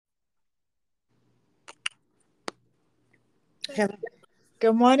Hello.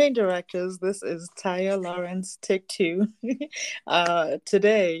 Good morning, directors. This is Taya Lawrence, Take Two.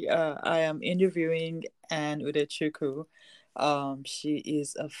 Today, I am interviewing Anne Udechukwu. She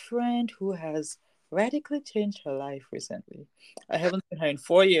is a friend who has radically changed her life recently. I haven't seen her in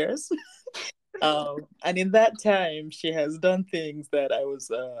 4 years, and in that time, she has done things that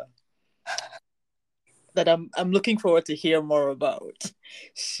I'm looking forward to hear more about.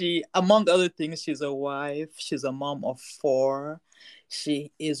 She, among other things, she's a wife, she's a mom of four.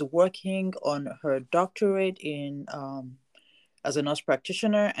 She is working on her doctorate in as a nurse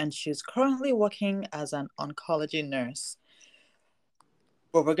practitioner, and she's currently working as an oncology nurse.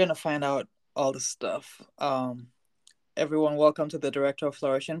 But we're gonna find out all the stuff. Everyone, welcome to the Director of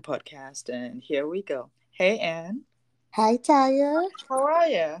Flourishing podcast, and here we go. Hey, Anne, Hi, Taya. how are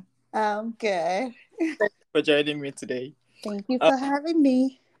you? I'm good. Thanks for joining me today. Thank you Uh, for having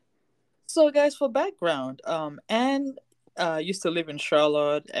me. So, guys, for background, Anne used to live in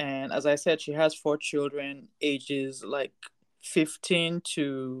Charlotte, and as I said, she has four children, ages like 15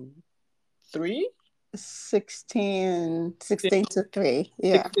 to 3, 16 to 3.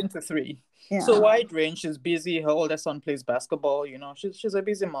 Yeah. 16 to 3. So, Yeah. wide range. She's busy. Her oldest son plays basketball. She's a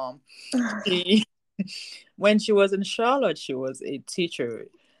busy mom. She, when she was in Charlotte, she was a teacher.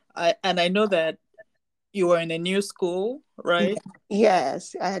 I know that you were in a new school, Yeah. right?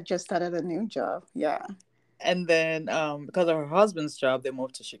 Yes. I had just started a new job. Yeah. And then because of her husband's job, they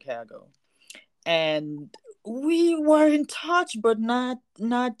moved to Chicago. And we were in touch, but not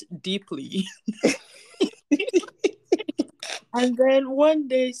deeply. And then one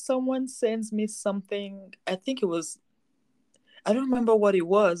day someone sends me something. I don't remember what it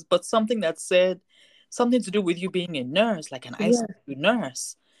was, but something that said something to do with you being a nurse, like an Yeah. ICU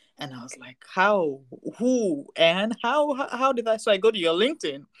nurse. And I was like, how, who, and how did I? So I go to your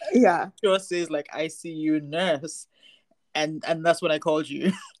LinkedIn. Yeah. Sure says like ICU nurse, and that's when I called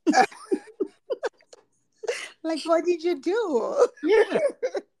you. Like, what did you do? Yeah.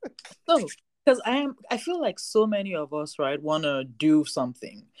 So, because I feel like so many of us, right, want to do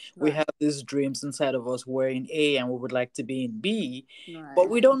something. We Right. have these dreams inside of us. We're in A and we would like to be in B, but Right.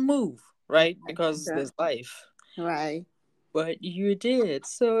 we don't move, right, Right. because Sure. there's life. Right. But you did.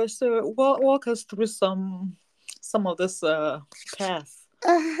 So walk us through some of this path.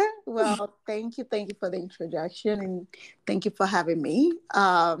 Well, thank you. Thank you for the introduction and thank you for having me.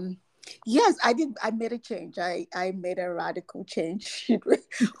 Yes, I did. I made a change. I made a radical change. We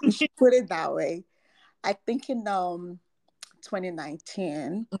should put it that way. I think in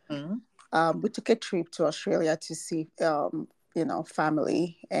 2019, Hmm. we took a trip to Australia to see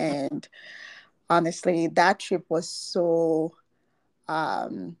family, and honestly, that trip was so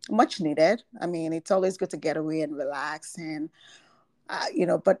much needed. I mean, it's always good to get away and relax, and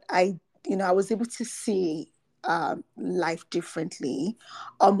but I was able to see life differently,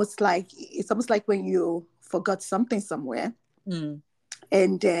 it's almost like when you forgot something somewhere Mm.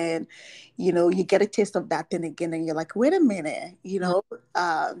 and then you get a taste of that thing again and you're like, wait a minute, Mm.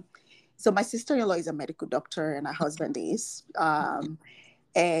 um, so my sister-in-law is a medical doctor and her husband is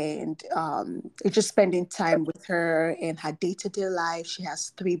and it's just spending time with her in her day-to-day life. She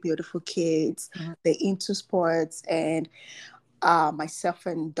has three beautiful kids. Mm. They're into sports, and myself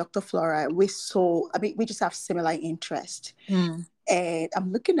and Dr. Flora, we just have similar interest. Mm. And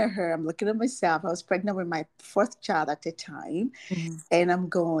I'm looking at her, I'm looking at myself. I was pregnant with my fourth child at the time, Mm. and I'm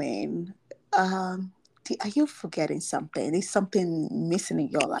going, are you forgetting something? Is something missing in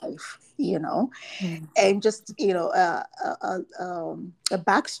your life? Mm. And just, a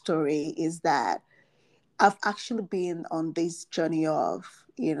backstory is that I've actually been on this journey of,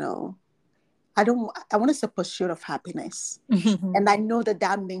 I want to say pursuit of happiness. Mm. And I know that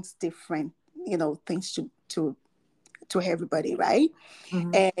that means different, things to everybody, right?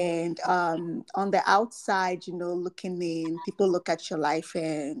 Mm. And on the outside, looking in, people look at your life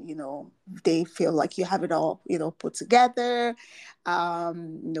and they feel like you have it all put together.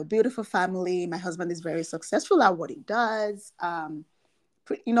 Beautiful family. My husband is very successful at what he does.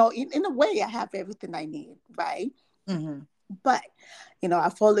 In a way, I have everything I need, right? Mm. But,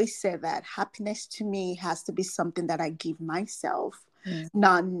 I've always said that happiness to me has to be something that I give myself, Mm.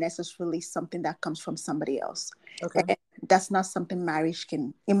 not necessarily something that comes from somebody else. Okay. And that's not something marriage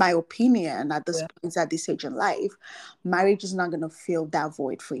can, in my opinion, at this Yeah. point, at this age in life, marriage is not going to fill that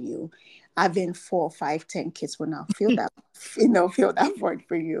void for you. Having 4, 5, 10 kids will not fill that, fill that void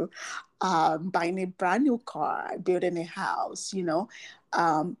for you. Buying a brand new car, building a house,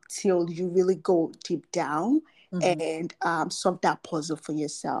 till you really go deep down Mm-hmm. and solve that puzzle for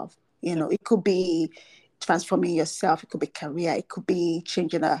yourself. Yeah. It could be transforming yourself, it could be career, it could be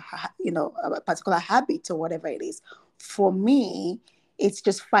changing a particular habit or whatever it is. for me, it's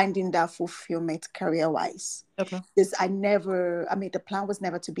just finding that fulfillment career wise. Okay. Because I mean, the plan was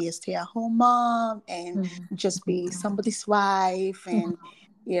never to be a stay at home mom and just Mm-hmm. be somebody's wife and,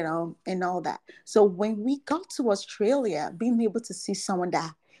 and all that. So when we got to Australia, being able to see someone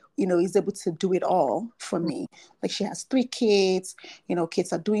that, is able to do it all for me. Like she has 3 kids,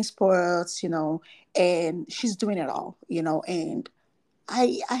 kids are doing sports, and she's doing it all, and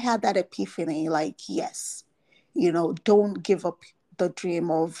I had that epiphany, like, yes, don't give up the dream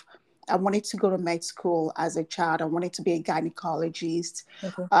of, I wanted to go to med school as a child. I wanted to be a gynecologist.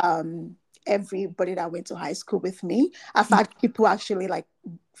 Okay. Um, Everybody that went to high school with me, I've had people actually like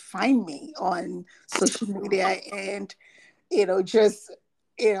find me on social media and, just,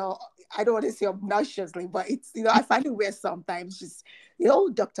 you know, I don't want to say obnoxiously, but it's, I find it weird sometimes just,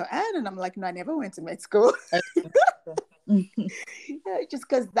 Dr. Ann. And I'm like, no, I never went to med school. Okay. Okay. Yeah, just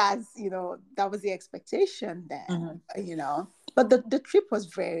because that's that was the expectation there, Mm-hmm. but the trip was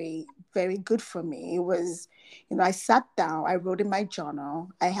very, very good for me. It was, I sat down, I wrote in my journal,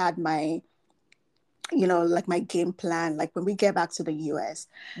 I had my, like my game plan, like when we get back to the US,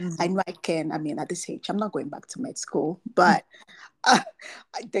 I Mm-hmm. know I mean, at this age I'm not going back to med school, but uh,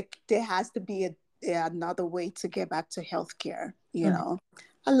 there has to be another way to get back to healthcare.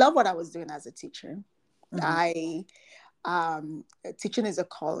 I love what I was doing as a teacher. Mm-hmm. I Teaching is a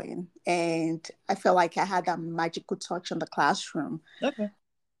calling, and I felt like I had that magical touch on the classroom. Okay.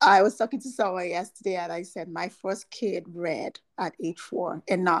 I was talking to someone yesterday and I said my first kid read at age 4,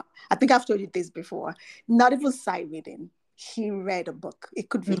 and not, I think I've told you this before, not even sight reading. He read a book, he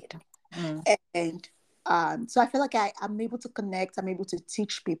could read. Mm-hmm. And so I feel like I'm able to connect, I'm able to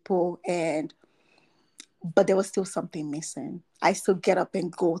teach people, but there was still something missing. I still get up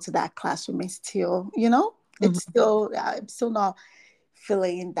and go to that classroom and still, it's Mm-hmm. still, I'm still not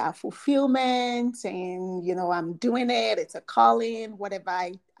feeling that fulfillment, and I'm doing it, it's a calling, whatever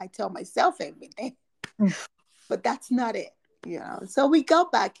I tell myself every day, but that's not it. So we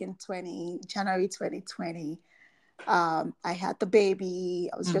got back in January 2020. I had the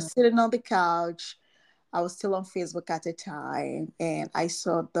baby, I was Mm-hmm. just sitting on the couch, I was still on Facebook at the time, and I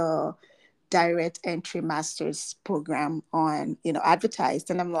saw the direct entry master's program on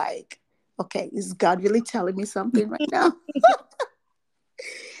advertised, and I'm like, okay, is God really telling me something right now?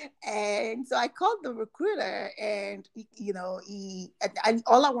 And so I called the recruiter, and and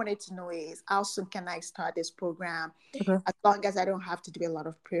all I wanted to know is how soon can I start this program, Okay. as long as I don't have to do a lot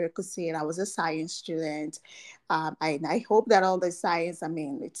of prerequisite. I was a science student, and I hope that all the science. I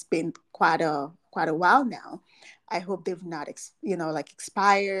mean, it's been quite a while now. I hope they've not, like Yeah.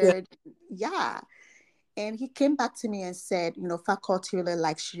 expired. Yeah. And he came back to me and said, faculty really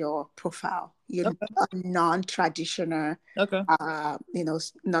likes your profile. You're Okay. a non-traditional, Okay.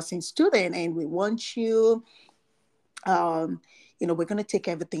 nursing student, and we want you. Um, we're going to take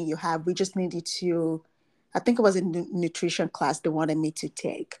everything you have. We just need you to. I think it was a nutrition class they wanted me to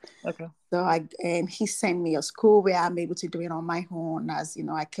take. Okay. So and he sent me a school where I'm able to do it on my own, as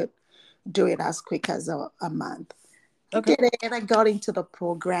I could do it as quick as a month. I Okay. did it, and I got into the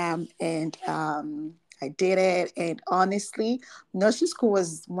program, and I did it. And honestly, nursing school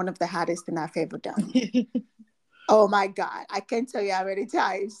was one of the hardest thing I've ever done. Oh my God. I can't tell you how many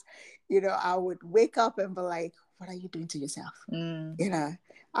times, I would wake up and be like, what are you doing to yourself? Mm, You know,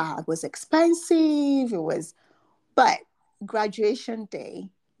 it was expensive. But graduation day,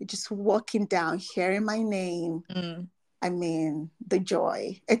 just walking down, hearing my name, mm. I mean, the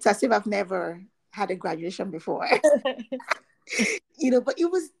joy. It's as if I've never had a graduation before. But it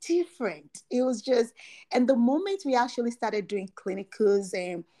was different. It was just, and the moment we actually started doing clinicals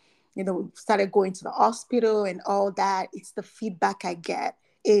and, started going to the hospital and all that, it's the feedback I get.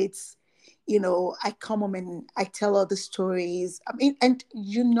 It's, I come home and I tell all the stories. I mean, and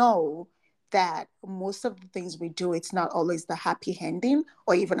that most of the things we do, it's not always the happy ending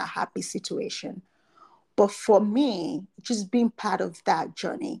or even a happy situation. But for me, just being part of that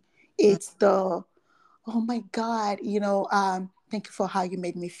journey, Mm. it's the, oh my God, thank you for how you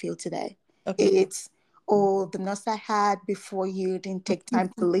made me feel today. Okay. It's, oh, the nurse I had before you didn't take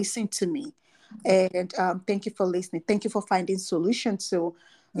time to listen to me. And thank you for listening. Thank you for finding solution to,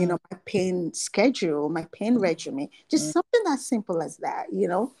 Mm, my pain schedule, my pain regimen. Just mm, something as simple as that.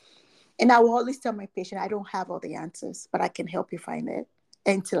 And I will always tell my patient, I don't have all the answers, but I can help you find it.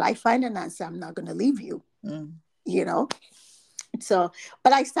 Until I find an answer, I'm not going to leave you, mm. you know? So,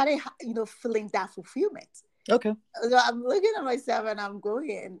 but I started, feeling that fulfillment. Okay. So I'm looking at myself and I'm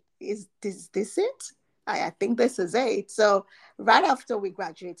going, is this it? I think this is it. So right after we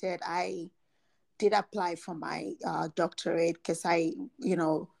graduated, I did apply for my doctorate because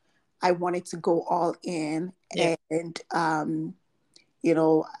I wanted to go all in Yeah. and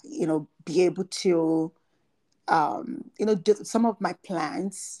be able to do some of my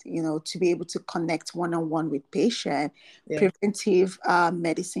plans, to be able to connect one-on-one with patient. Yeah. Preventive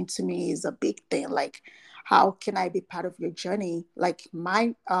medicine to me is a big thing. Like, how can I be part of your journey? Like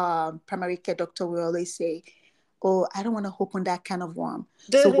my primary care doctor will always say, oh, I don't want to open that kind of worm.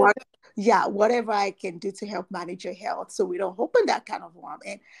 So what? Yeah, whatever I can do to help manage your health so we don't open that kind of worm.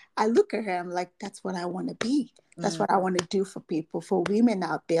 And I look at her, I'm like, that's what I want to be. That's Mm. what I want to do for people, for women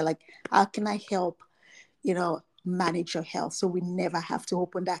out there. Like, how can I help manage your health so we never have to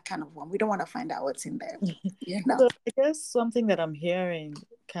open that kind of one. We don't want to find out what's in there. You know? So I guess something that I'm hearing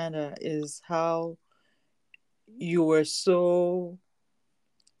kind of is how you were so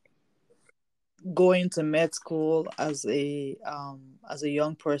going to med school as a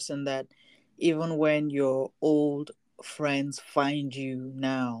young person that even when your old friends find you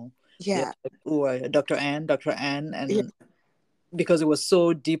now, they're Yeah. like, "Oh, Dr. Ann," Yeah. and because it was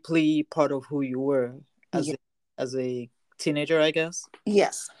so deeply part of who you were as Yeah. a teenager, I guess.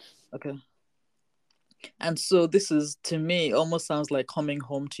 Yes. Okay. And so this is, to me, almost sounds like coming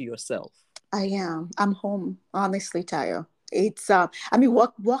home to yourself. I am. I'm home, honestly, Tayo. It's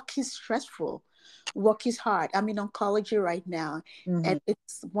work is stressful. Work is hard. I'm in oncology right now, Mm-hmm. and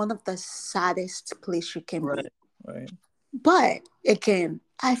it's one of the saddest place you can be. Right. Right. But again,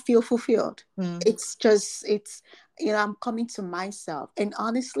 I feel fulfilled. Mm. It's I'm coming to myself. And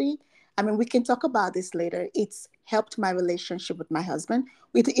honestly, I mean, we can talk about this later. It's helped my relationship with my husband,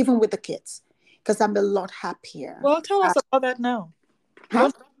 with even with the kids, because I'm a lot happier. Well, tell us about that now. You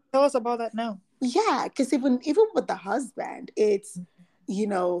Huh? don't tell us about that now. Yeah, because even with the husband, it's you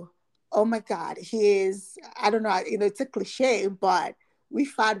know, oh my God, he is. I don't know. It's a cliche, but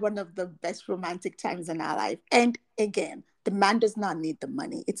we've had one of the best romantic times in our life. And again, the man does not need the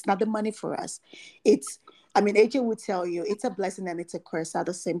money. It's not the money for us. It's. I mean, AJ would tell you it's a blessing and it's a curse at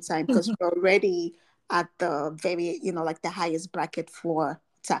the same time because we're already at the very, like the highest bracket for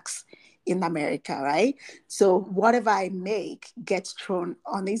tax in America, right? So whatever I make gets thrown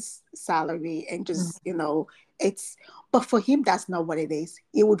on his salary and Mm. just, it's, but for him, that's not what it is.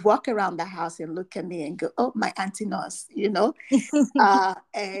 He would walk around the house and look at me and go, oh, my auntie nurse, and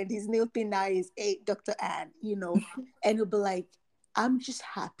his new thing now is, hey, Dr. Ann, and he'll be like, I'm just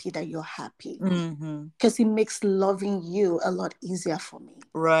happy that you're happy Mm-hmm. because it makes loving you a lot easier for me.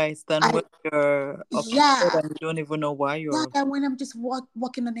 Right. Then I, when you're upset yeah, and you don't even know why yeah, you're. and when I'm just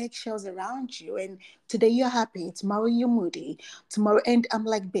walking on eggshells around you, and today you're happy, tomorrow you're moody, tomorrow, and I'm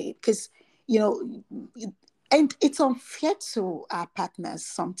like, babe, because you know, and it's unfair to our partners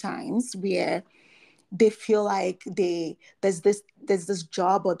sometimes where they feel like there's this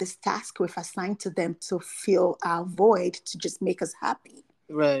job or this task we've assigned to them to fill our void to just make us happy.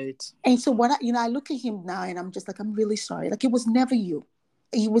 Right. And so I look at him now and I'm just like, I'm really sorry. Like it was never you.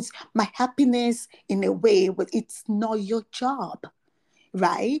 It was my happiness in a way, but it's not your job,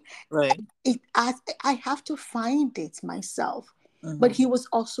 right? Right. I have to find it myself. But Mm-hmm. he was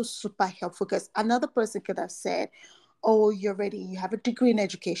also super helpful because another person could have said, oh, you're ready. You have a degree in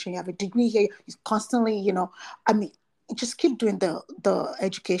education. You have a degree here. You constantly, I mean, just keep doing the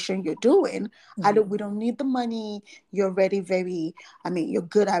education you're doing. Mm-hmm. We don't need the money. You're ready, very, I mean, you're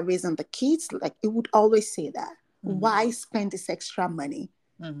good at raising the kids. Like it would always say that. Mm-hmm. Why spend this extra money?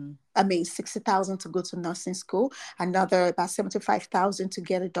 Mm-hmm. I mean, 60,000 to go to nursing school, another about 75,000 to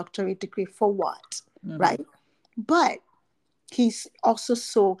get a doctorate degree for what? Mm-hmm. Right. But he's also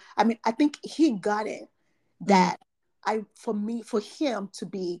so, I mean, I think he got it Mm-hmm. that for him to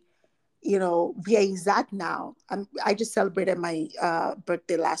be, where he's at now. I just celebrated my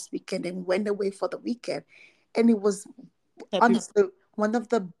birthday last weekend and went away for the weekend. And it was Happy. honestly one of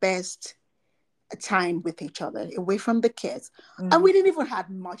the best time with each other, away from the kids. And Mm-hmm. we didn't even have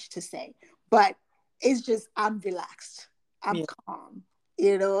much to say, but it's just, I'm relaxed. I'm Yeah. calm.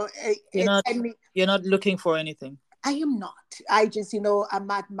 You're It's, not. I mean, You're not looking for anything. I am not. I just,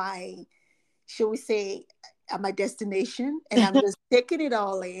 I'm at my, shall we say, at my destination and I'm just taking it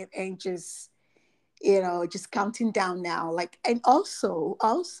all in and just counting down now. Like, and also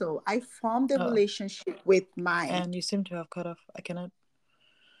I formed a Oh, relationship with my, and you seem to have cut off. I cannot.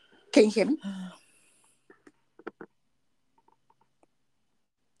 can you hear me?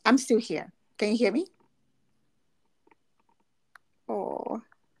 I'm still here. Can you hear me? Oh,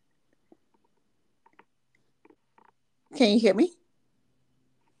 can you hear me?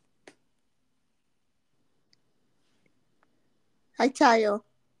 Hi, Tayo.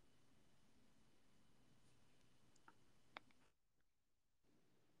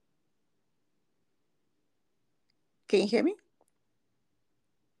 Can you hear me?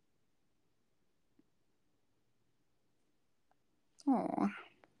 Oh,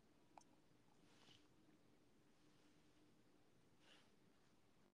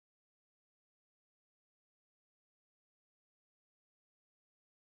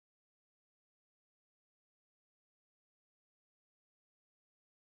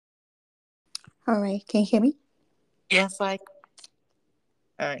 all right. Can you hear me? Yes, all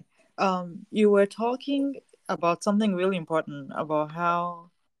right. You were talking about something really important about how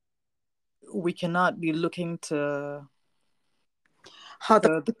we cannot be looking to How the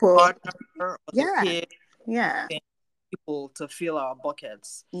the people, partner or the yeah, kid yeah, and people to fill our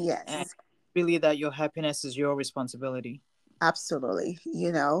buckets, and yes, really that your happiness is your responsibility. absolutely.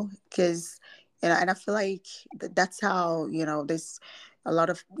 Because, and I feel like that's how, there's a lot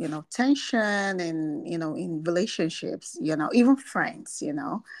of, tension and, in relationships, even friends,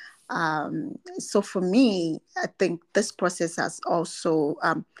 So for me, I think this process has also,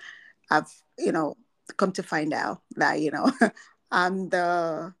 I've, come to find out that, I'm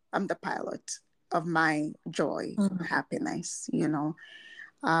the pilot of my joy, Mhm. happiness, You're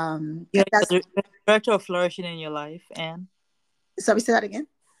and that's, the director of flourishing in your life, and sorry, say that again.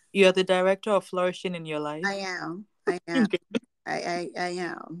 you're the director of flourishing in your I life. am. I am. I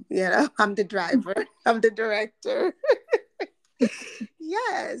am. I'm the driver. I'm the director.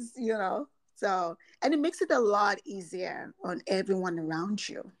 Yes, So, and it makes it a lot easier on everyone around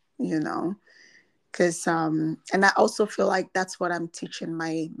you, because and I also feel like that's what I'm teaching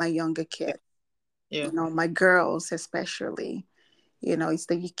my younger kids, Yeah, my girls especially. It's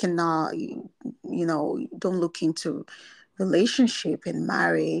that you cannot, don't look into relationship and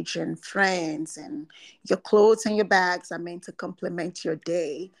marriage and friends, and your clothes and your bags are meant to complement your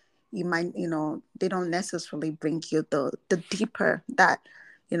day. You might, they don't necessarily bring you the deeper that,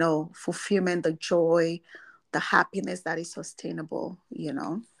 fulfillment, the joy, the happiness that is sustainable.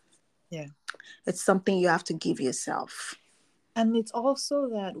 yeah. It's something you have to give yourself. And it's also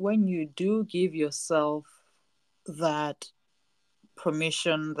that when you do give yourself that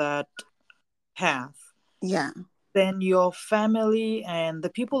permission, that path, Yeah. then your family and the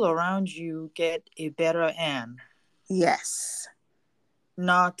people around you get a better Anne, Yes.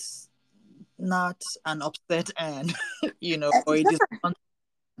 not an upset Anne, or a disappointed.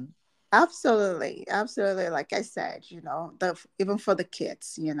 Absolutely, absolutely. Like I said, the even for the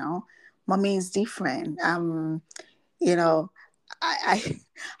kids, mommy is different. You know, I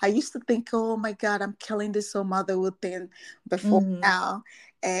I used to think, oh my God, I'm killing this so motherhood thing before Mm-hmm. now,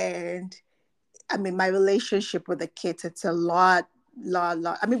 and I mean my relationship with the kids, it's a lot.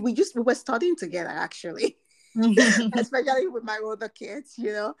 I mean, we were studying together actually. Especially with my older kids,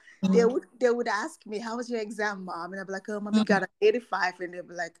 they would ask me, "How was your exam, mom?" And I'd be like, "Oh, mommy got an 85," and they'd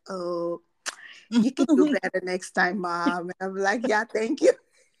be like, "Oh, you can do better next time, mom." And I'm like, "Yeah, thank you."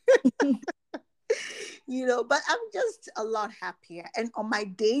 But I'm just a lot happier. And on my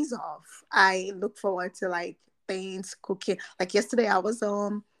days off, I look forward to like things cooking. Like yesterday, I was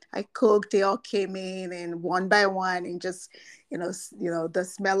home. I cooked. They all came in, and one by one, and just, the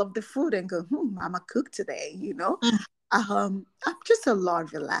smell of the food, and go, Mama cooked today. I'm just a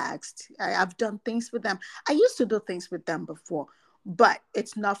lot relaxed. I've done things with them. I used to do things with them before, but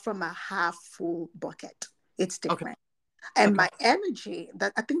it's not from a half full bucket. It's Okay. different. And Okay. my energy,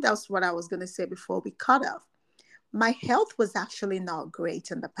 that I think that's what I was going to say before we cut off. My health was actually not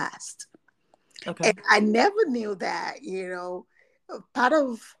great in the past. And Okay. I never knew that, part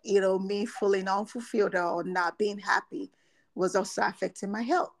of, me feeling unfulfilled or not being happy was also affecting my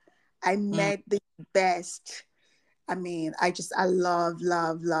health. I Mm. met the best. I mean, I love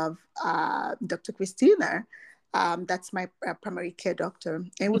Dr. Christina. That's my primary care doctor,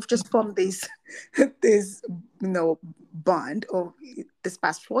 and we've just formed this this bond over this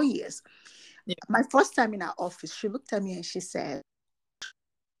past 4 years. Yeah. My first time in her office, she looked at me and she said,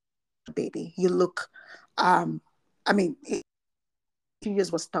 "Baby, you look, um, I mean, 2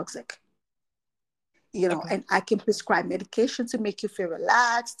 years was toxic." Okay. And I can prescribe medication to make you feel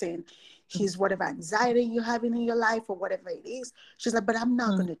relaxed, and here's whatever anxiety you're having in your life or whatever it is. She's like, but I'm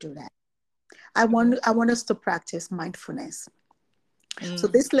not Mm. going to do that. I Okay. want I want us to practice mindfulness. So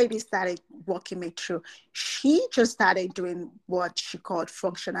Mm. this lady started walking me through. She just started doing what she called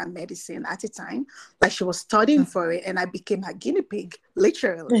functional medicine at the time. Like she was studying for it, and I became her guinea pig,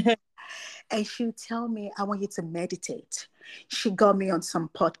 literally. And she would tell me, I want you to meditate. She got me on some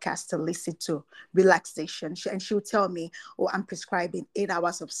podcasts to listen to relaxation. And she would tell me, oh, I'm prescribing 8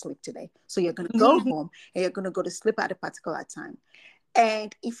 hours of sleep today. So you're going to go home and you're going to go to sleep at a particular time.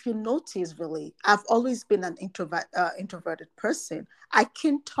 And if you notice, really, I've always been an introverted person. I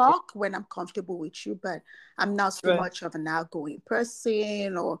can talk when I'm comfortable with you, but I'm not so Right. much of an outgoing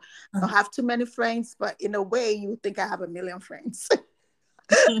person or don't have too many friends. But in a way, you would think I have a million friends,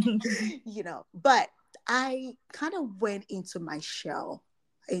 But I kind of went into my shell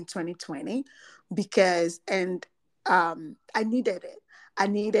in 2020 and I needed it. I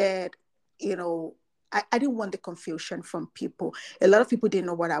needed, you know, I didn't want the confusion from people. A lot of people didn't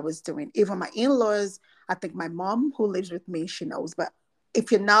know what I was doing. Even my in-laws, I think my mom who lives with me, she knows. But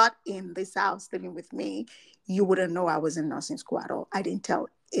if you're not in this house living with me, you wouldn't know I was in nursing school at all. I didn't tell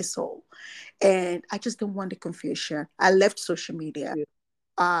a soul. And I just didn't want the confusion. I left social media. Yeah.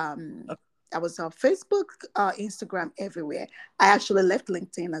 um I was on Facebook, Instagram, everywhere. I actually left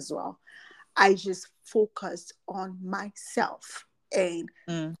LinkedIn as well. I just focused on myself and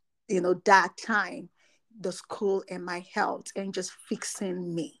Mm. that time, the school and my health and just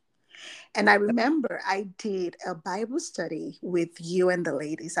fixing me. And I remember I did a Bible study with you and the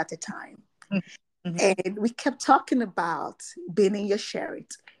ladies at the time. Mhm. And we kept talking about being in your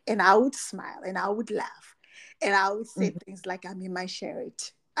chariot. And I would smile and I would laugh. And I would say Mhm. things like, I'm in my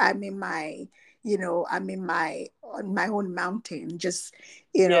chariot. I'm in my, I'm in my on my own mountain. Just,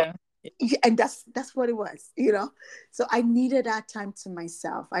 you know, Yeah. and that's what it was. So I needed that time to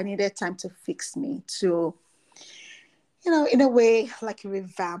myself. I needed time to fix me, to in a way, like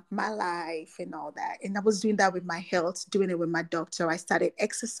revamp my life and all that. And I was doing that with my health, doing it with my doctor. I started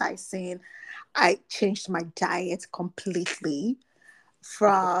exercising. I changed my diet completely. Okay.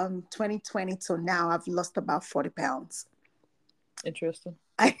 From 2020 till now, I've lost about 40 pounds. Interesting.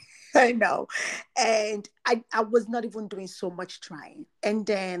 I, I know. And I was not even doing so much trying. And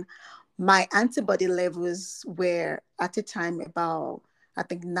then my antibody levels were at the time about, I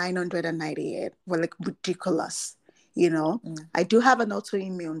think, 998, were like ridiculous. You know, Mm. I do have an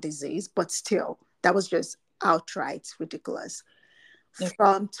autoimmune disease, but still, that was just outright ridiculous. Okay.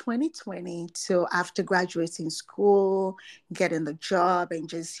 From 2020 till after graduating school, getting the job, and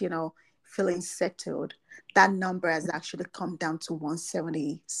just, feeling settled, that number has actually come down to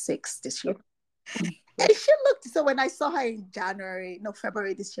 176 this year. Okay. And she looked, so when I saw her in January, no,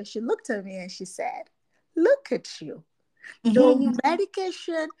 February this year, she looked at me and she said, "Look at you. No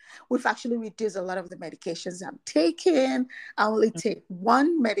medication. We've actually reduced a lot of the medications I'm taking. I only take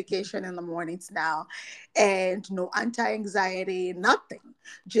one medication in the mornings now, and no anti-anxiety, nothing.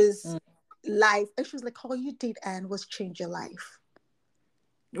 Just Mm. life." And she was like, "All you did, Anne, was change your life.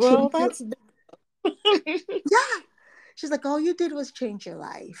 Well, Change your that's Yeah." She's like, "All you did was change your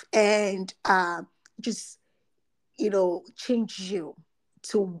life and just change you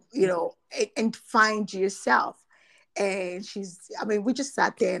to, and find yourself." And I mean, we just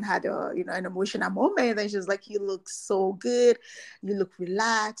sat there and had an emotional moment. And she's like, "You look so good. You look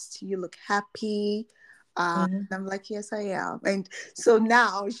relaxed. You look happy." Mhm. And I'm like, "Yes, I am." And so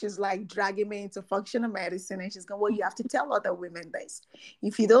now she's like dragging me into functional medicine. And she's going, "Well, you have to tell other women this.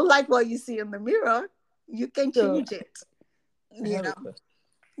 If you don't like what you see in the mirror, you can So change it. I You have a know, question.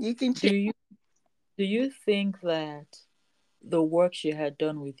 you can Do change." you do you think that the work she had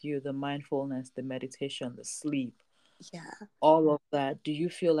done with you, the mindfulness, the meditation, the sleep, Yeah. all of that, do you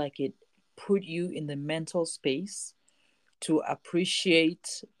feel like it put you in the mental space to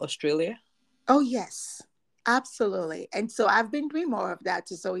appreciate Australia? Oh, yes, absolutely. And so I've been doing more of that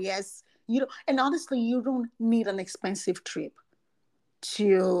too. So, yes, and honestly, you don't need an expensive trip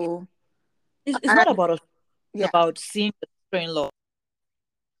to, It's I, not about us. It's yeah. about seeing the sister-in-law,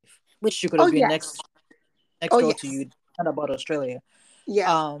 which she could Oh, have been yes. next Oh, door to yes. you. Not about Australia.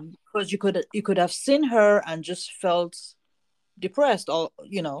 Yeah. Because you could have seen her and just felt depressed, or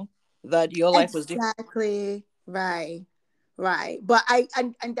that your life was different. Exactly. Right. Right. But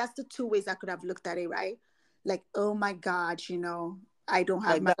and that's the two ways I could have looked at it, right? Like, oh my God, I don't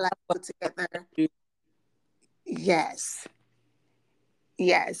have Like my that. life put together. Do. Yes.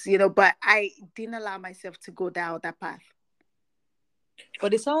 Yes. But I didn't allow myself to go down that path.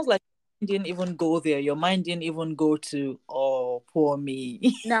 But it sounds like you didn't even go there. Your mind didn't even go to, oh, poor me.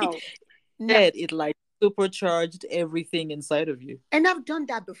 No, no. Instead, it like supercharged everything inside of you. And I've done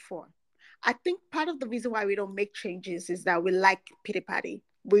that before. I think part of the reason why we don't make changes is that we like pity party.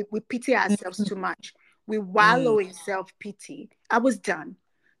 We pity ourselves too much. We Mm. wallow in self pity. I was done.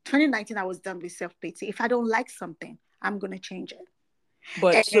 2019, I was done with self pity. If I don't like something, I'm going to change it.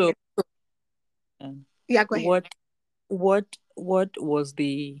 But And so, um, yeah, go ahead. what was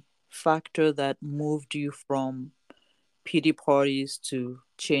the factor that moved you from pity parties to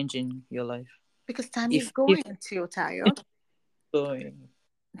changing your life? Because time is If going until tired. going.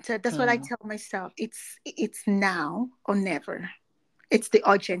 So that's what I Hmm. tell myself. It's now or never. It's the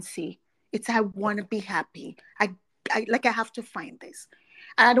urgency. It's I want to be happy. I have to find this.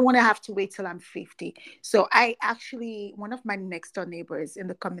 And I don't want to have to wait till I'm 50. So I actually, one of my next door neighbors in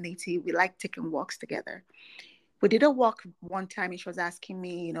the community, we like taking walks together. We did a walk one time and she was asking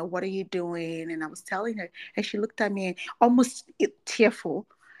me, what are you doing? And I was telling her, and she looked at me almost tearful.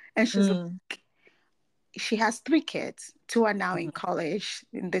 And Mm, she has three kids. Two are now in mhm, college.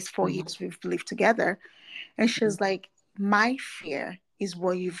 In this 4 years mhm, we've lived together. And mhm, she's like, my fear is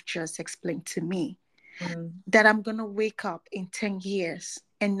what you've just explained to me, mhm, that I'm going to wake up in 10 years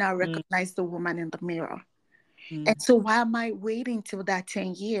and now mhm, recognize the woman in the mirror. And mhm, so why am I waiting till that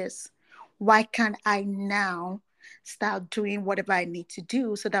 10 years? Why can't I now start doing whatever I need to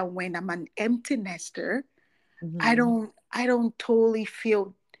do so that when I'm an empty nester, mhm, I don't totally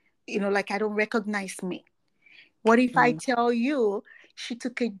feel, like I don't recognize me. What if I mhm. tell you she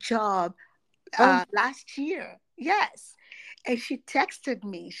took a job Oh, last year? Yes. And she texted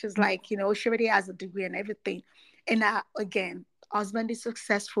me. She's mhm, like, she already has a degree and everything. And again, husband is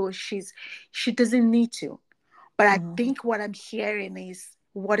successful. She doesn't need to. But I mhm. think what I'm hearing is,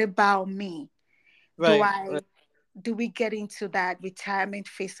 what about me? Do Right, right, I do we get into that retirement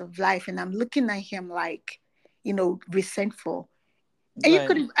phase of life? And I'm looking at him like, resentful. And you right.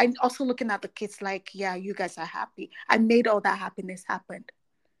 could, I'm also looking at the kids like, yeah, you guys are happy. I made all that happiness happen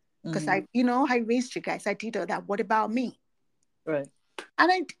because Mhm, I raised you guys. I did all that. What about me? right,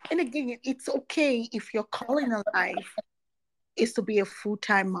 And again, it's okay if your calling in life is to be a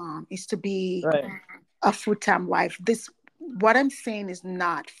full-time mom, is to be right. a full-time wife. This, what I'm saying, is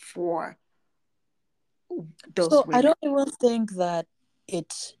not for those So I women. don't even think that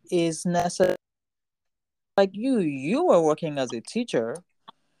it is necessary. Like you were working as a teacher,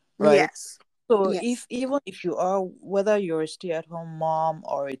 right? Yes. So if Yes. even if you are, whether you're a stay-at-home mom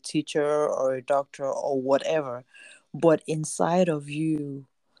or a teacher or a doctor or whatever, but inside of you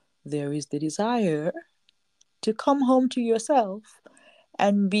there is the desire to come home to yourself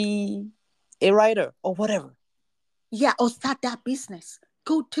and be a writer or whatever. Yeah. Or start that business.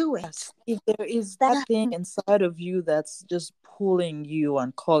 Go do it. Yes, if there is that Yeah. thing inside of you that's just pulling you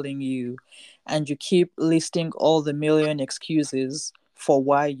and calling you, and you keep listing all the million excuses for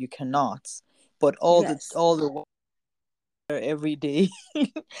why you cannot, but Yes. all the while every day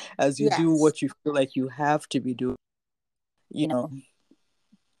as you do Yes. what you feel like you have to be doing, you Yeah. know.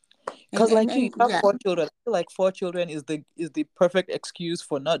 And, Because like you have yeah. 4 children. I feel like 4 children is the perfect excuse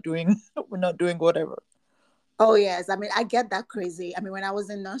for not doing not doing whatever. Oh yes. I mean, I get that crazy. I mean, when I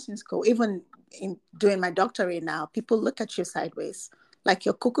was in nursing school, even in doing my doctorate now, people look at you sideways like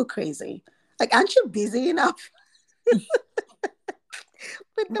you're cuckoo crazy. Like, aren't you busy enough with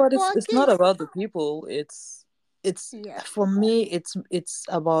the But four it's not kids? about the people. It's Yeah. for me it's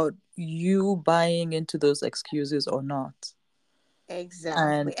about you buying into those excuses or not, and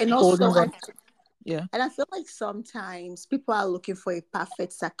Exactly. And holding also, on. Yeah. I feel like sometimes people are looking for a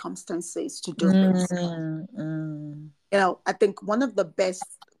perfect circumstances to do things. Mm, mm, I think one of the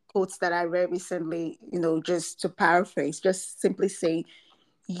best quotes that I read recently, just to paraphrase, just simply saying,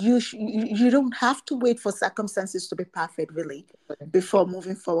 you don't have to wait for circumstances to be perfect, really, right. before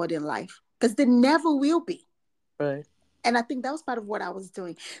moving forward in life, because they never will be. Right. And I think that was part of what I was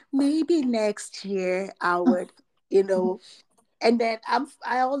doing. Maybe next year I would, you know, and then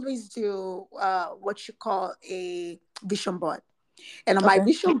I always do what you call a vision board. And on my Okay.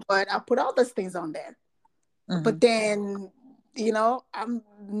 vision board, I put all those things on there. Mm-hmm. But then, I'm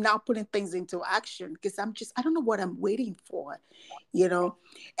now putting things into action because I don't know what I'm waiting for, you know.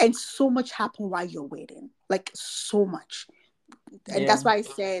 And so much happened while you're waiting, like so much. And Yeah. that's why I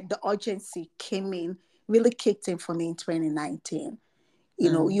said the urgency came in, really kicked in for me in 2019.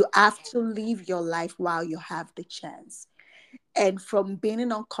 Mm, You have to live your life while you have the chance. And from being in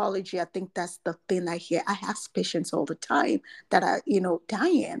oncology, I think that's the thing I hear. I have patients all the time that are,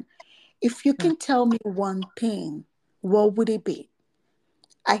 dying. If you mm, can tell me one thing, what would it be?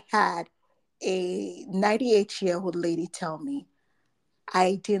 I had a 98-year-old lady tell me,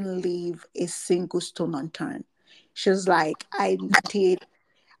 I didn't leave a single stone unturned. She was like, did,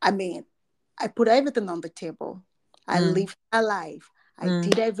 I mean, I put everything on the table. I mm, lived my life. I mm,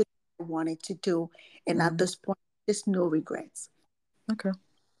 did everything I wanted to do. And at mm. this point, there's no regrets. Okay.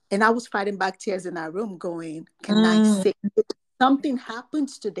 And I was fighting back tears in our room going, can I Mm, say, if something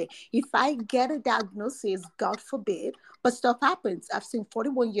happens today, if I get a diagnosis, God forbid, but stuff happens. I've seen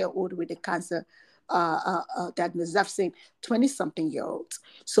 41-year-old with a cancer diagnosis. I've seen 20-something-year-olds.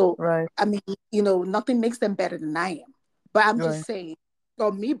 So, right. I mean, nothing makes them better than I am. But I'm just Right. saying,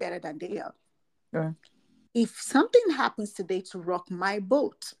 or me better than they are. Right. If something happens today to rock my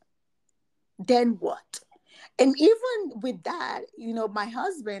boat, then what? And even with that, my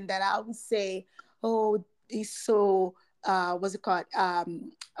husband, that I would say, oh, he's so what's it called,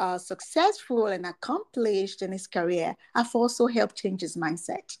 successful and accomplished in his career. I've also helped change his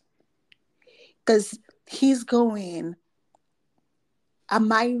mindset, because he's going,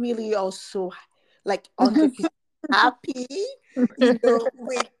 am I really also like 100% happy,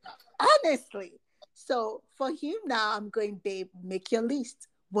 with, honestly. So for him now, I'm going, babe, make your list.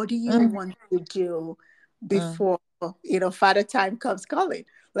 What do you Mm, want to do mm, before, father time comes calling?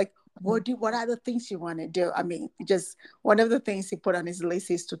 Like, mm. what are the things you want to do? I mean, just one of the things he put on his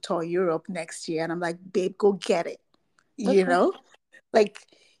list is to tour Europe next year. And I'm like, babe, go get it. You Okay. know, like,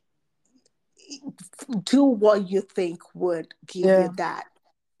 do what you think would give you Yeah. that Yeah.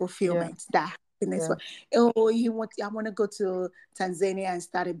 fulfillment, that happiness. Yeah. Oh, I want to go to Tanzania and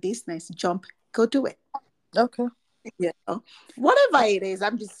start a business. Jump, go do it. Okay. You know, whatever it is,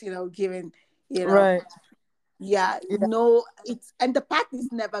 I'm just, giving, you know, Right. yeah, Yeah. no, and the path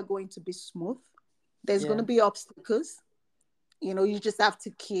is never going to be smooth. There's going Yeah. to be obstacles. You just have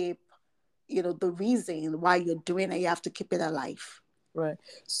to keep, the reason why you're doing it, you have to keep it alive. Right.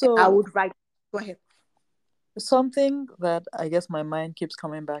 I So would write, go ahead. something that I guess my mind keeps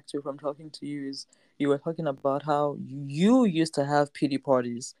coming back to from talking to you is you were talking about how you used to have pity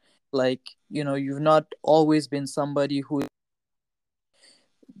parties. Like, you've not always been somebody who,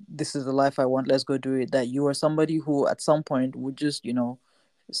 this is the life I want, let's go do it. That you are somebody who at some point would just,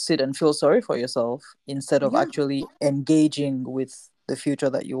 sit and feel sorry for yourself instead of Yeah, actually engaging with the future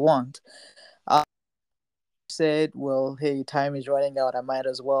that you want. I said, well, hey, time is running out. I might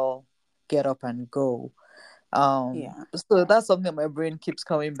as well get up and go. yeah, So that's something my brain keeps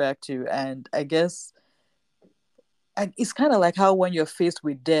coming back to. And I guess it's kind of like how when you're faced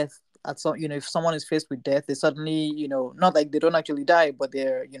with death, at some, if someone is faced with death, they suddenly, not like they don't actually die, but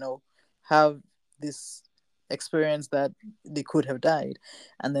they're, have this experience that they could have died,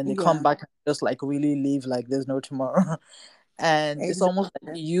 and then they come yeah. back and just like really live like there's no tomorrow. And it's Exactly. almost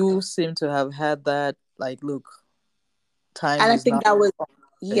like you seem to have had that, like, look, time And I is think not. that was,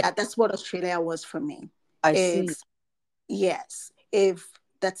 yeah, that's what Australia was for me. I see. If, yes, if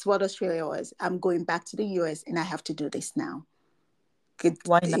that's what Australia was, I'm going back to the US and I have to do this now.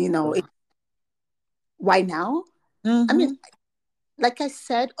 Why not though? Why now? I mean, Mm-hmm. like I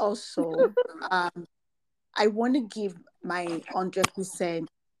said, also, um, I want to give my 100%.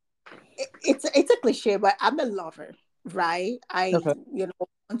 It's a cliche, but I'm a lover, right? I, Okay.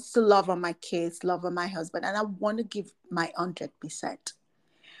 want to love on my kids, love on my husband, and I want to give my 100%.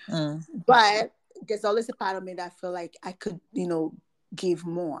 Mm, But there's always a part of me that I feel like I could, give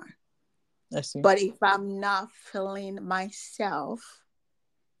more. I see. But if I'm not feeling myself,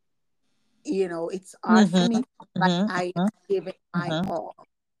 it's hard for Mm-hmm. me, like Mm-hmm. I am Mm-hmm. giving my Mm-hmm. all.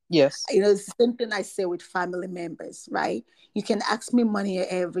 Yes. It's the same thing I say with family members, right? You can ask me money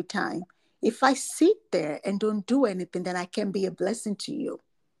every time. If I sit there and don't do anything, then I can be a blessing to you,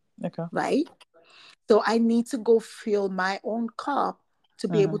 Okay. right? So I need to go fill my own cup to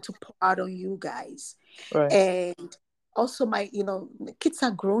be able Mm-hmm. to pour out on you guys. Right. And also the kids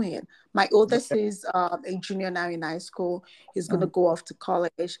are growing. My oldest Okay. is a junior now in high school. He's going to Mm-hmm. go off to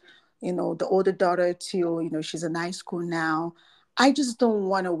college. The older daughter too, she's in high school now. I just don't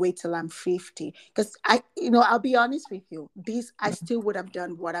want to wait till I'm 50, because I'll be honest with you, this I still would have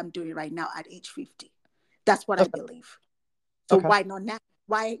done what I'm doing right now at age 50. That's what I Okay. believe. So Okay. why not now?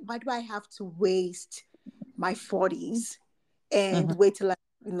 Why do I have to waste my 40s and Mm-hmm. wait till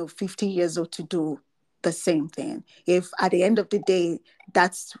I'm 50 years old to do the same thing? If at the end of the day,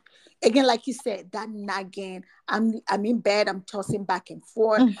 that's, again, like you said, that nagging, I'm in bed, I'm tossing back and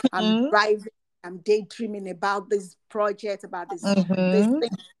forth, I'm Mm-hmm. driving, I'm daydreaming about this project, about this Mm-hmm. thing,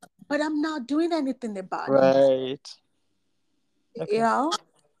 but I'm not doing anything about it. Right. You Okay. know?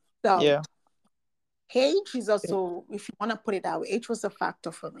 So Yeah. age is also, if you want to put it that way, age was a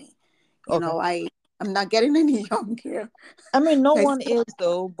factor for me. Okay. I'm not getting any younger. I mean, no I one still, is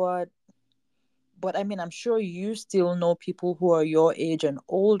though, but I mean, I'm sure you still know people who are your age and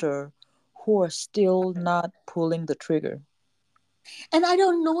older who are still not pulling the trigger. and I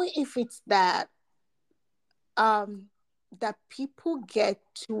don't know if it's um that people get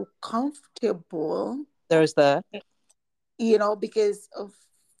too comfortable, There's that. because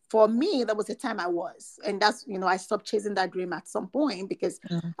for me, there was a time I was, and that's, I stopped chasing that dream at some point, because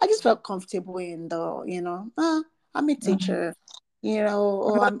Mm-hmm. I just felt comfortable in the, I'm a Mm-hmm. teacher,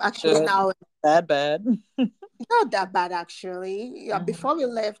 or That's I'm actually good. now. That bad. Not that bad, actually. Yeah, Mm-hmm. before we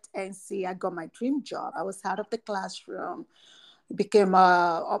left NC, I got my dream job. I was out of the classroom, became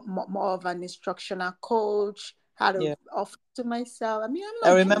more of an instructional coach, had Yeah. a office to myself. I mean, I'm I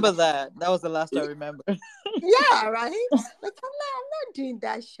not doing remember that. that. That was the last I remember. Yeah, right. Like I'm not doing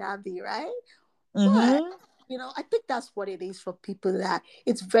that shabby, right? But Mm-hmm. I think that's what it is for people, that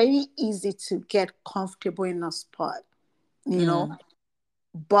it's very easy to get comfortable in a spot, you know. Mm.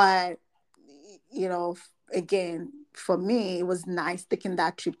 But again, for me, it was nice taking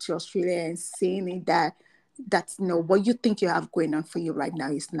that trip to Australia and seeing it, that's what you think you have going on for you right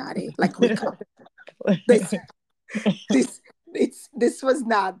now is not it. Like, wake up. This this this was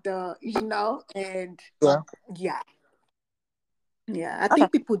not and Yeah. yeah, yeah. I Okay.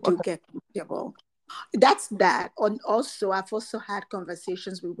 think people do Okay. get comfortable. That's that. And also, I've also had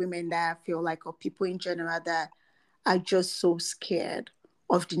conversations with women that I feel like, or people in general, that are just so scared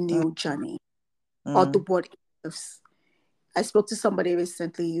of the Mm, new journey or the mm, what ifs. I spoke to somebody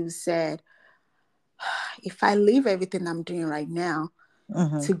recently who said, if I leave everything I'm doing right now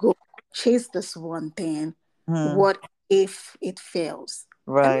mm-hmm. to go chase this one thing, Mm. what if it fails?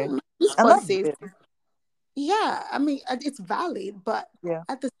 I Right. mean, my And response that's is, big. yeah, I mean, it's valid, but Yeah.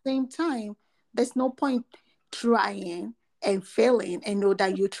 at the same time, there's no point trying and failing and know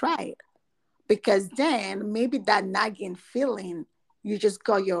that you tried, because then maybe that nagging feeling, you just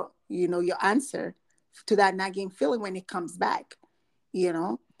got your answer to that nagging feeling when it comes back. you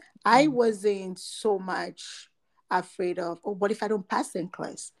know I Mm. wasn't so much afraid of, oh, what if I don't pass in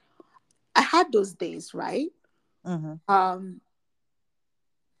class. I had those days, right? Mm-hmm. um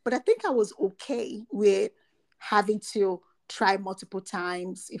but I think I was okay with having to try multiple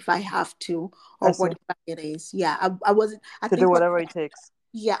times if I have to, I or see. whatever it is. Yeah, I wasn't. I To do think what. whatever it takes.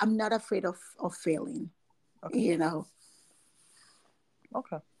 Yeah, I'm not afraid of failing. Okay. You know.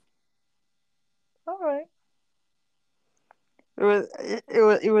 Okay. All right.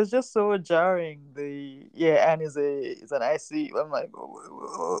 It was just so jarring. The yeah, Anne is an IC. I'm like,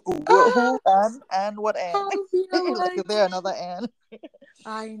 who Ah, and what Anne? I'll be Like, is like, there another Anne?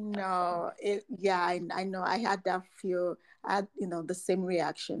 I know it. Yeah, I know. I had that few. I had, the same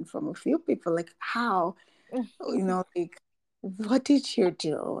reaction from a few people. Like, how, like, what did you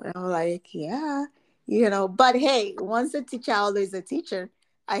do? And I'm like, yeah, But hey, once a teacher, always a teacher.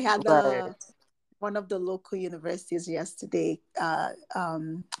 I had Right. one of the local universities yesterday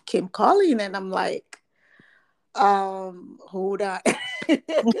came calling, and I'm like, hold on.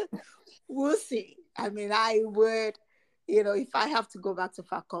 We'll see. I mean, I would, if I have to go back to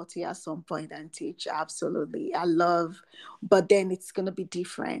faculty at some point and teach, absolutely. I love, but then it's gonna be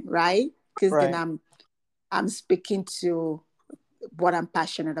different, right? Because then Right. I'm speaking to what I'm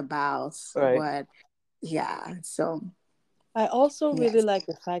passionate about. Right. What Yeah. So I also really yes. like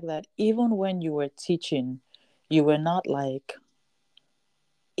the fact that even when you were teaching, you were not like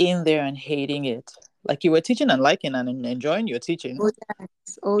in there and hating it. Like you were teaching and liking and enjoying your teaching. Oh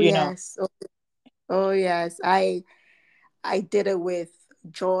yes. Oh You know. yes. Oh yes. I did it with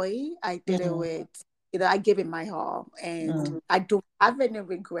joy. I did it Mm, with, I gave it my all. And mm, I don't have any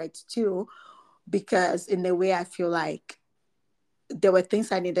regrets too, because in a way I feel like there were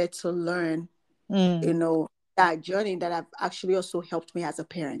things I needed to learn, you mm. know, that journey that have actually also helped me as a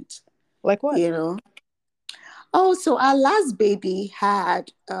parent, Like what? you know. Oh, so our last baby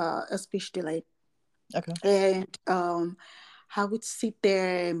had a speech delay. Okay. And I would sit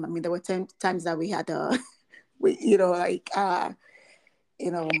there. I mean, there were times that we had like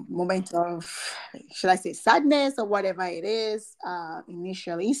moment of, should I say, sadness or whatever it is.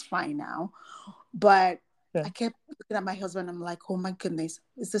 Initially, he's fine now, but Yeah. I kept looking at my husband. I'm like, oh my goodness,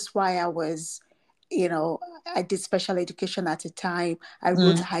 is this why you know, I did special education at the time. I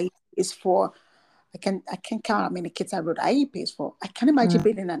wrote Mm, IEPs for. I can count how many kids I wrote IEPs for. I can't imagine mm,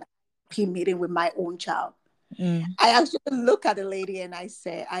 being in an IEP meeting with my own child. mm, I actually look at the lady and I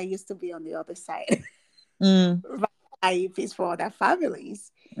said, I used to be on the other side. mm, IEPs for other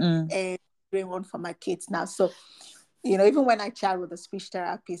families, mm. and doing one for my kids now. So, even when I chat with a speech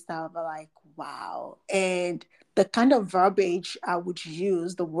therapist, I'll be like, wow. And the kind of verbiage I would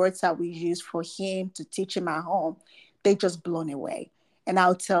use, the words I would use for him to teach him at home, they just blown away. And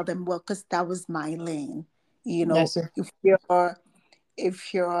I'll tell them, well, because that was my lane. I see. If you're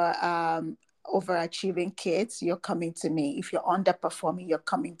overachieving kids, you're coming to me. If you're underperforming, you're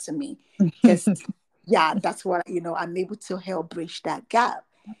coming to me. Because yeah, that's what I'm able to help bridge that gap.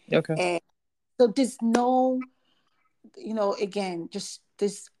 Okay. And so there's no, again, just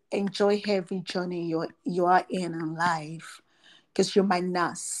this, enjoy every journey you are in life, because you might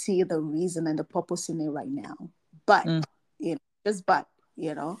not see the reason and the purpose in it right now, but Mm. just but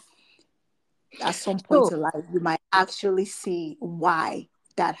you know at some point So in life you might actually see why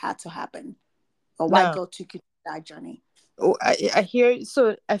that had to happen, or why now, God took you to that journey. oh, I hear.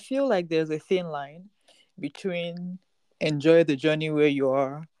 So I feel like there's a thin line between enjoy the journey where you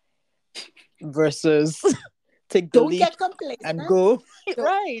are versus take the Don't leap get and complacent. go. Don't,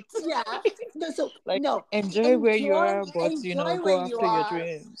 Right. yeah. No, so Like no, enjoy where you enjoy are, but where go you after your are.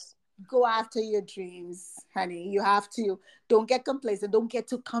 dreams. Go after your dreams, honey. You have to. Don't get complacent. Don't get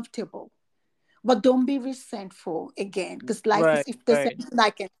too comfortable. But don't be resentful again, because life is, Right, if there's right. anything I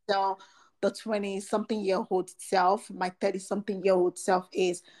can tell the 20 something year old self, my 30 something year old self,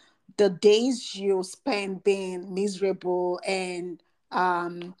 is the days you spend being miserable and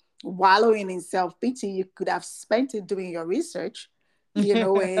wallowing in self pity, you could have spent it doing your research, and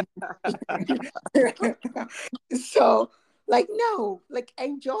so, like, no, like,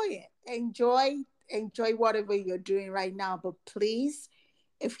 enjoy it. Enjoy whatever you're doing right now. But please,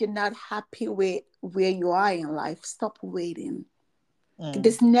 if you're not happy with where you are in life, stop waiting. Mm,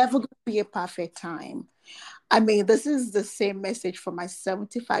 There's never going to be a perfect time. I mean, this is the same message for my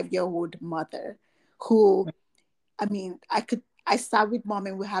 75-year-old mother, who, I mean, I start with mom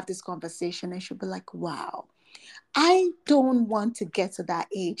and we have this conversation, and she'll be like, wow, I don't want to get to that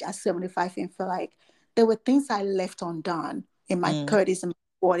age at 75 and feel like there were things I left undone in my mm, 30s and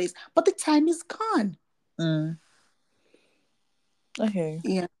my 40s, but the time is gone. mm. Okay.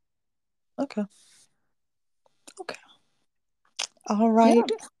 Yeah. Okay. Okay. All Yeah.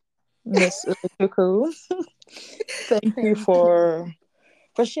 right, Miss Udechukwu. Thank you Thank you.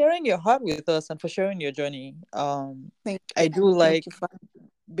 for sharing your heart with us and for sharing your journey. Thank you. I do Thank like you for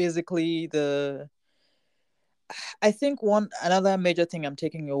basically the I think one another major thing I'm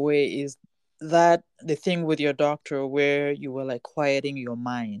taking away is that the thing with your doctor where you were like quieting your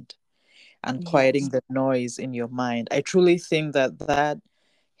mind and quieting yes. the noise in your mind. I truly think that that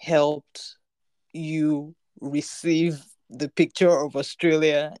helped you receive the picture of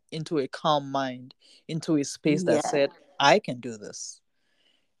Australia into a calm mind, into a space that Yes. said, I can do this,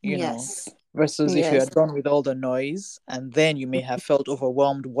 you know, Yes. versus if you Yes. had gone with all the noise and then you may have felt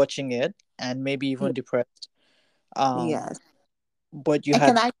overwhelmed watching it and maybe even depressed. Um, Yes. but you And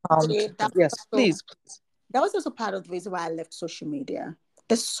can had I calmed. say that Yes, also please. that was also part of the reason why I left social media.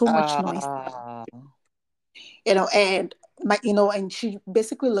 There's so much noise, Ah, and and she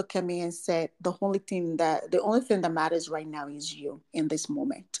basically looked at me and said, the only thing that matters right now is you in this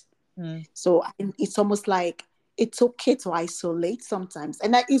moment. mm, So it's almost like it's okay to isolate sometimes.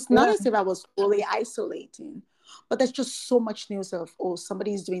 And it's not yeah. as if I was fully isolating, but there's just so much news of, oh,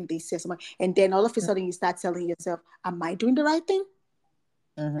 somebody's doing this, yes, and then all of a sudden you start telling yourself, am I doing the right thing?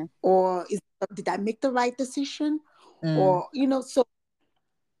 Mm-hmm. Or did I make the right decision? Mm, Or, so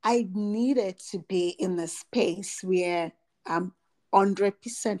I needed to be in a space where I'm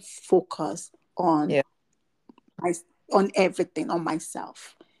 100% focused yeah, my on everything, on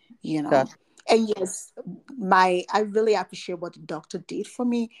myself, you know gotcha. and yes, my I really appreciate what the doctor did for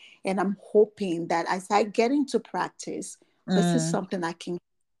me, and I'm hoping that as I get into practice, this is Mm, something I can give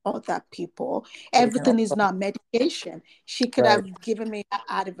other people. that you can Everything is offer. not medication. She could Right. have given me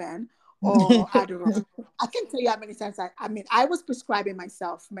Ativan or Adderall. I can't tell you how many times I was prescribing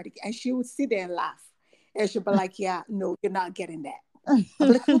myself medication, and she would sit there and laugh, and she'd be like, yeah, no, you're not getting that. I'll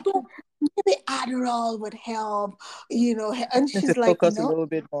be like, well, don't, maybe Adderall would help, And Need to she's like, focus a no, little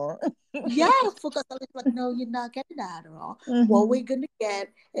bit more. yeah, focus on it. Like, no, you're not getting Adderall. What Mm-hmm. we're gonna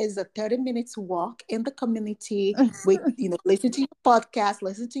get is a 30 minutes walk in the community with, listen to your podcast,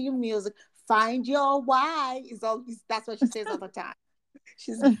 listen to your music, find your why. That's what she says all the time.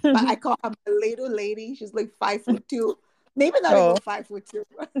 But I call her my little lady. She's like 5'2", maybe not even Oh. 5'2".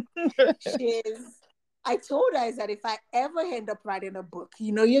 She's I told her, is that if I ever end up writing a book,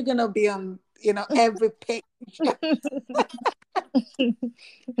 you're gonna be on, every page.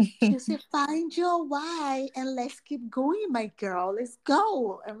 She said, find your why and let's keep going, my girl. Let's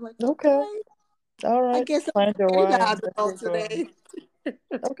go. I'm like, Okay. okay. All I right. guess Find your I'm getting why the and let's Adderall get going. today.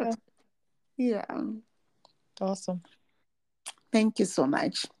 Okay. Yeah. Awesome. Thank you so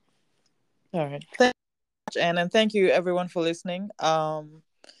much. All right. Thank you so much, Anne, and thank you everyone for listening.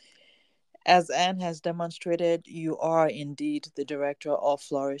 As Anne has demonstrated, you are indeed the director of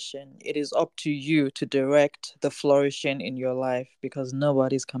flourishing. It is up to you to direct the flourishing in your life because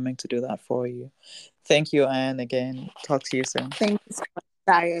nobody's coming to do that for you. Thank you, Anne, again. Talk to you soon. Thank you so much,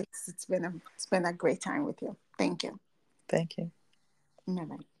 Darius. It's been a great time with you. Thank you. Thank you. Bye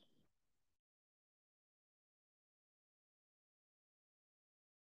bye.